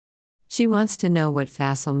 She wants to know what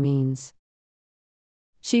facile means.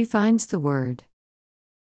 She finds the word.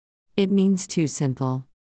 It means too simple.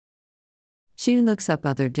 She looks up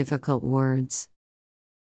other difficult words.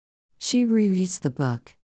 She rereads the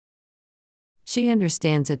book. She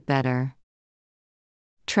understands it better.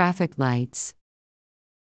 Traffic lights.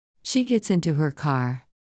 She gets into her car.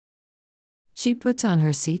 She puts on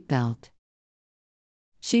her seatbelt.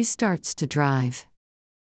 She starts to drive.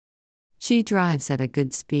 She drives at a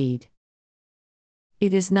good speed.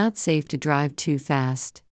 It is not safe to drive too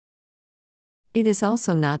fast. It is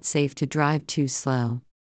also not safe to drive too slow.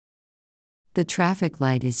 The traffic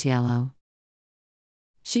light is yellow.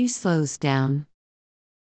 She slows down.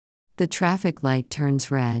 The traffic light turns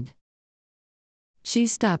red. She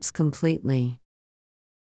stops completely.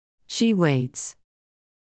 She waits.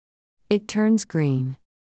 It turns green.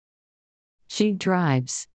 She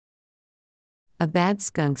drives. A bad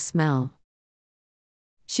skunk smell.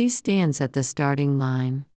 She stands at the starting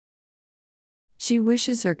line. She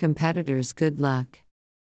wishes her competitors good luck.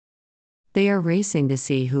 They are racing to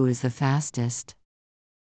see who is the fastest.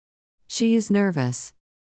 She is nervous.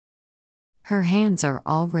 Her hands are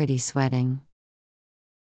already sweating.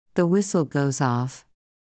 The whistle goes off.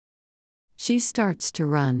 She starts to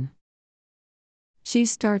run. She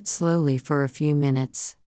starts slowly for a few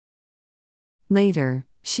minutes. Later,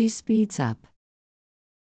 she speeds up.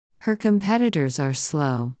 Her competitors are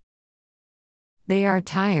slow. They are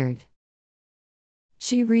tired.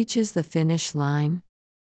 She reaches the finish line.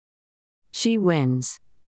 She wins.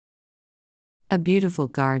 A beautiful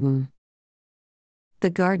garden. The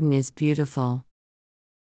garden is beautiful.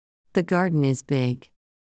 The garden is big.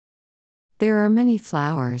 There are many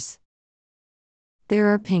flowers. There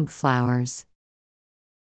are pink flowers.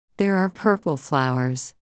 There are purple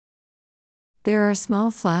flowers. There are small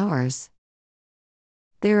flowers.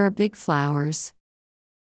 There are big flowers.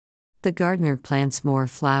 The gardener plants more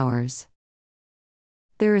flowers.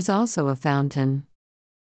 There is also a fountain.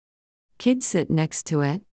 Kids sit next to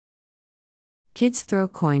it. Kids throw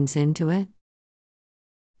coins into it.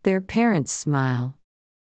 Their parents smile.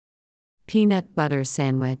 Peanut butter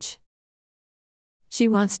sandwich. She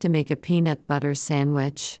wants to make a peanut butter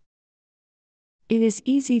sandwich. It is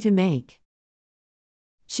easy to make.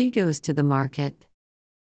 She goes to the market.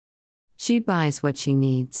 She buys what she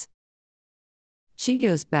needs. She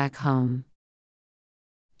goes back home.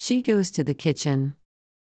 She goes to the kitchen.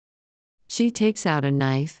 She takes out a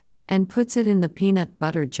knife and puts it in the peanut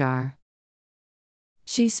butter jar.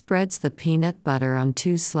 She spreads the peanut butter on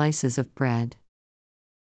 2 slices of bread.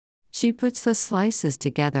 She puts the slices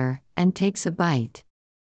together and takes a bite.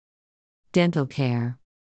 Dental care.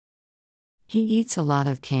 He eats a lot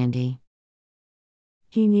of candy.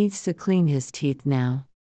 He needs to clean his teeth now.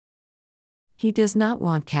 He does not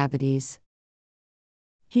want cavities.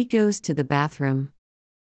 He goes to the bathroom.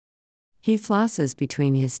 He flosses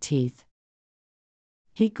between his teeth.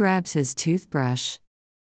 He grabs his toothbrush.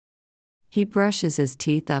 He brushes his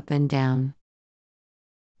teeth up and down.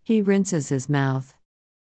 He rinses his mouth.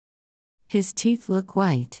 His teeth look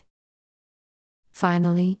white.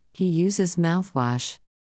 Finally, he uses mouthwash.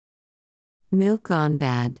 Milk gone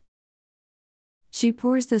bad. She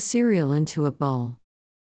pours the cereal into a bowl.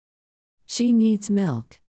 She needs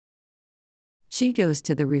milk. She goes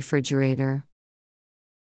to the refrigerator.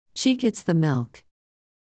 She gets the milk.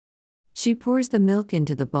 She pours the milk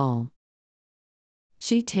into the bowl.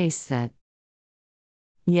 She tastes it.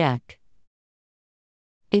 Yuck.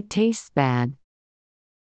 It tastes bad.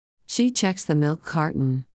 She checks the milk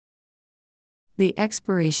carton. The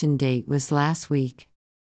expiration date was last week.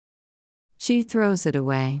 She throws it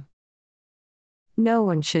away. No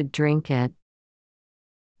one should drink it.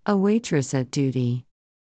 A waitress at duty.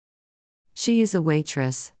 She is a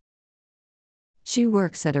waitress. She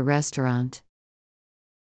works at a restaurant.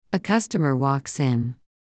 A customer walks in.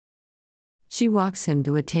 She walks him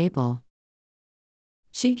to a table.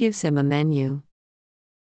 She gives him a menu.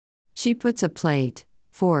 She puts a plate,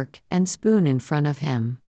 fork, and spoon in front of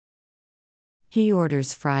him. He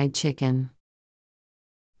orders fried chicken.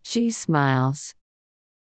 She smiles.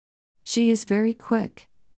 She is very quick.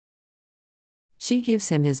 She gives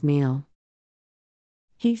him his meal.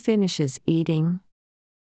 He finishes eating.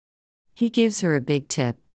 He gives her a big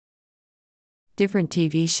tip. Different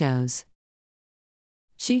TV shows.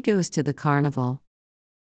 She goes to the carnival.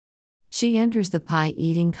 She enters the pie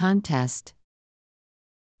eating contest.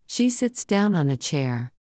 She sits down on a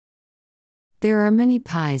chair. There are many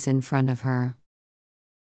pies in front of her.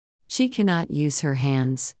 She cannot use her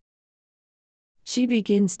hands. She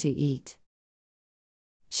begins to eat.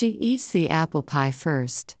 She eats the apple pie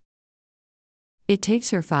first. It takes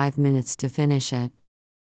her 5 minutes to finish it.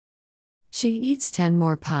 She eats 10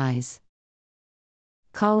 more pies.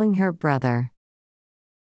 Calling her brother.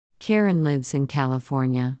 Karen lives in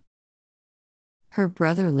California. Her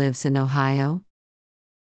brother lives in Ohio.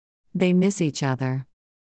 They miss each other.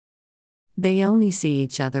 They only see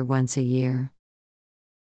each other once a year.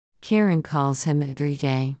 Karen calls him every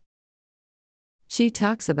day. She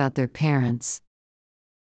talks about their parents.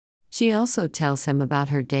 She also tells him about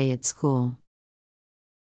her day at school.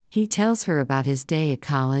 He tells her about his day at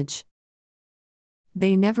college.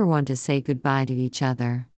 They never want to say goodbye to each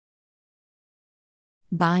other.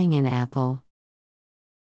 Buying an apple.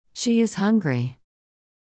 She is hungry.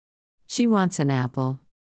 She wants an apple.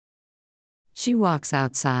 She walks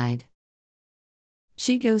outside.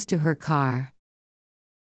 She goes to her car.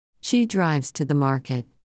 She drives to the market.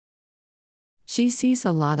 She sees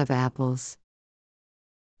a lot of apples.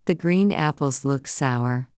 The green apples look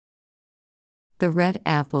sour. The red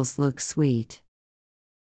apples look sweet.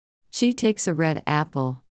 She takes a red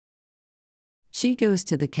apple. She goes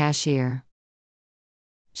to the cashier.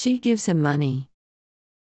 She gives him money.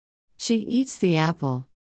 She eats the apple.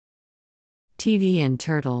 TV and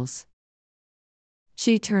turtles.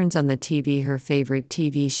 She turns on the TV. Her favorite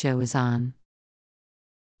TV show is on.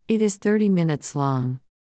 It is 30 minutes long.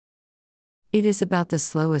 It is about the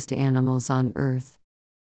slowest animals on Earth.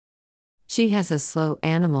 She has a slow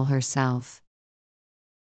animal herself.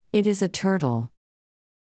 It is a turtle.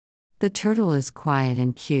 The turtle is quiet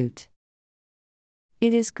and cute.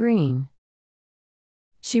 It is green.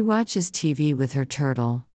 She watches TV with her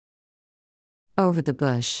turtle. Over the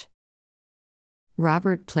bush.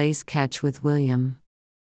 Robert plays catch with William.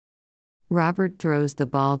 Robert throws the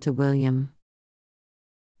ball to William.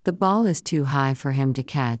 The ball is too high for him to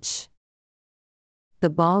catch. The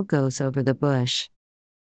ball goes over the bush.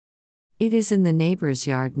 It is in the neighbor's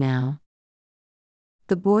yard now.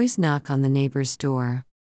 The boys knock on the neighbor's door.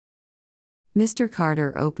 Mr.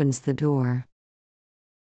 Carter opens the door.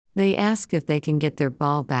 They ask if they can get their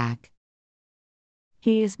ball back.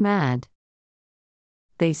 He is mad.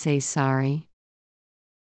 They say sorry.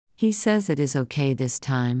 He says it is okay this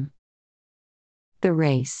time. The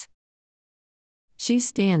race. She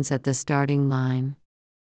stands at the starting line.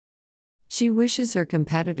 She wishes her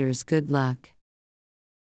competitors good luck.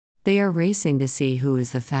 They are racing to see who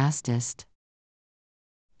is the fastest.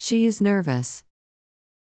 She is nervous.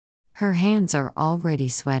 Her hands are already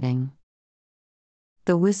sweating.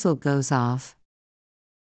 The whistle goes off.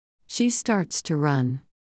 She starts to run.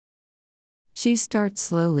 She starts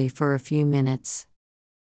slowly for a few minutes.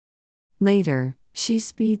 Later, she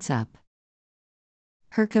speeds up.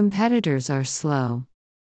 Her competitors are slow.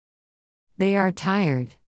 They are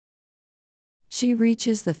tired. She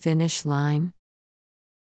reaches the finish line.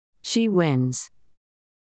 She wins.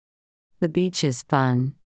 The beach is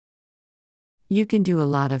fun. You can do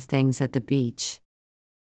a lot of things at the beach.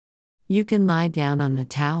 You can lie down on a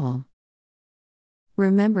towel.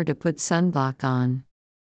 Remember to put sunblock on.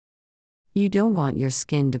 You don't want your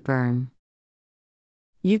skin to burn.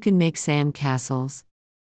 You can make sand castles.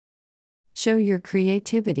 Show your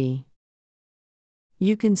creativity.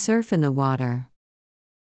 You can surf in the water.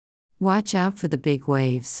 Watch out for the big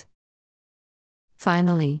waves.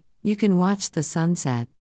 Finally, you can watch the sunset.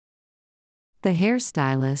 The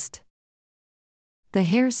hairstylist. The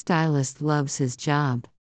hairstylist loves his job.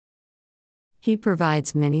 He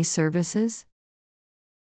provides many services.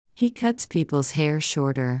 He cuts people's hair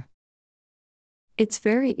shorter. It's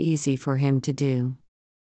very easy for him to do.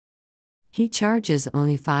 He charges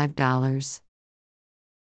only $5.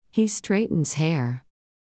 He straightens hair.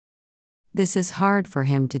 This is hard for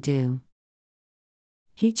him to do.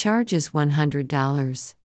 He charges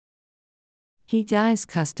 $100. He dyes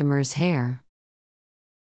customers' hair.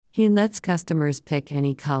 He lets customers pick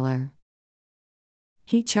any color.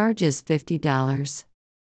 He charges $50.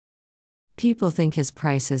 People think his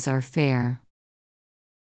prices are fair.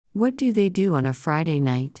 What do they do on a Friday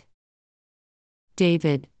night?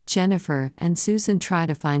 David, Jennifer, and Susan try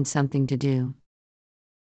to find something to do.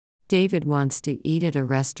 David wants to eat at a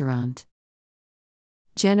restaurant.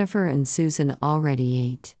 Jennifer and Susan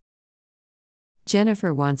already ate.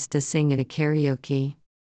 Jennifer wants to sing at a karaoke.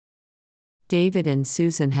 David and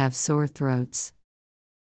Susan have sore throats.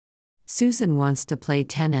 Susan wants to play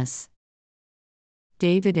tennis.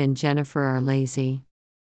 David and Jennifer are lazy.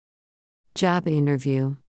 Job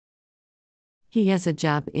interview. He has a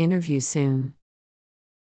job interview soon.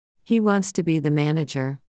 He wants to be the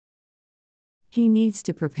manager. He needs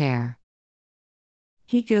to prepare.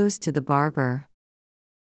 He goes to the barber.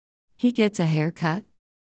 He gets a haircut.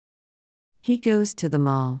 He goes to the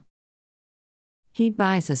mall. He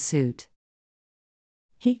buys a suit.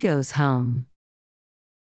 He goes home.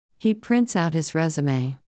 He prints out his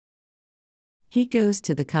resume. He goes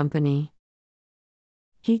to the company.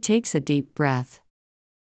 He takes a deep breath.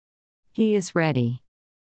 He is ready.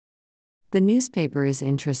 The newspaper is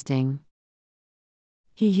interesting.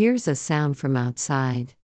 He hears a sound from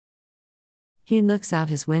outside. He looks out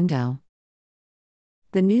his window.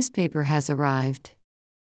 The newspaper has arrived.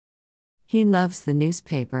 He loves the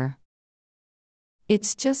newspaper.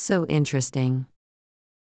 It's just so interesting.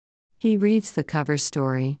 He reads the cover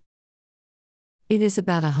story. It is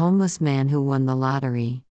about a homeless man who won the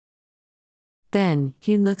lottery. Then,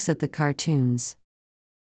 he looks at the cartoons.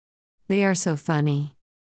 They are so funny.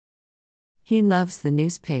 He loves the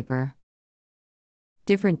newspaper.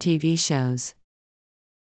 Different TV shows.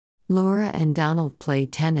 Laura and Donald play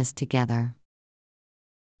tennis together.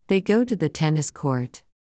 They go to the tennis court.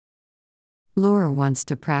 Laura wants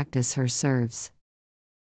to practice her serves.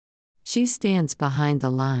 She stands behind the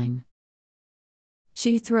line.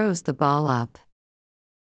 She throws the ball up.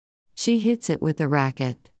 She hits it with a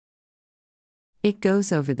racket. It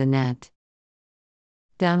goes over the net.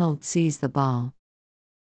 Donald sees the ball.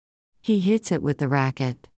 He hits it with the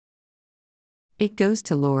racket. It goes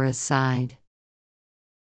to Laura's side.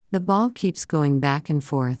 The ball keeps going back and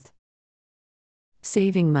forth.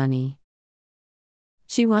 Saving money.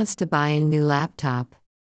 She wants to buy a new laptop.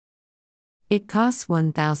 It costs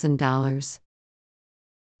 $1,000.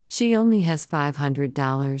 She only has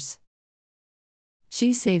 $500.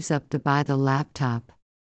 She saves up to buy the laptop.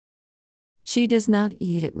 She does not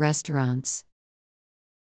eat at restaurants.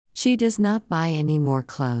 She does not buy any more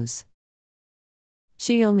clothes.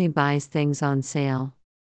 She only buys things on sale.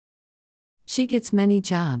 She gets many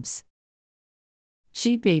jobs.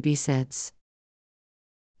 She babysits.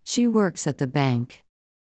 She works at the bank.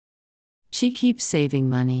 She keeps saving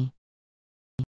money.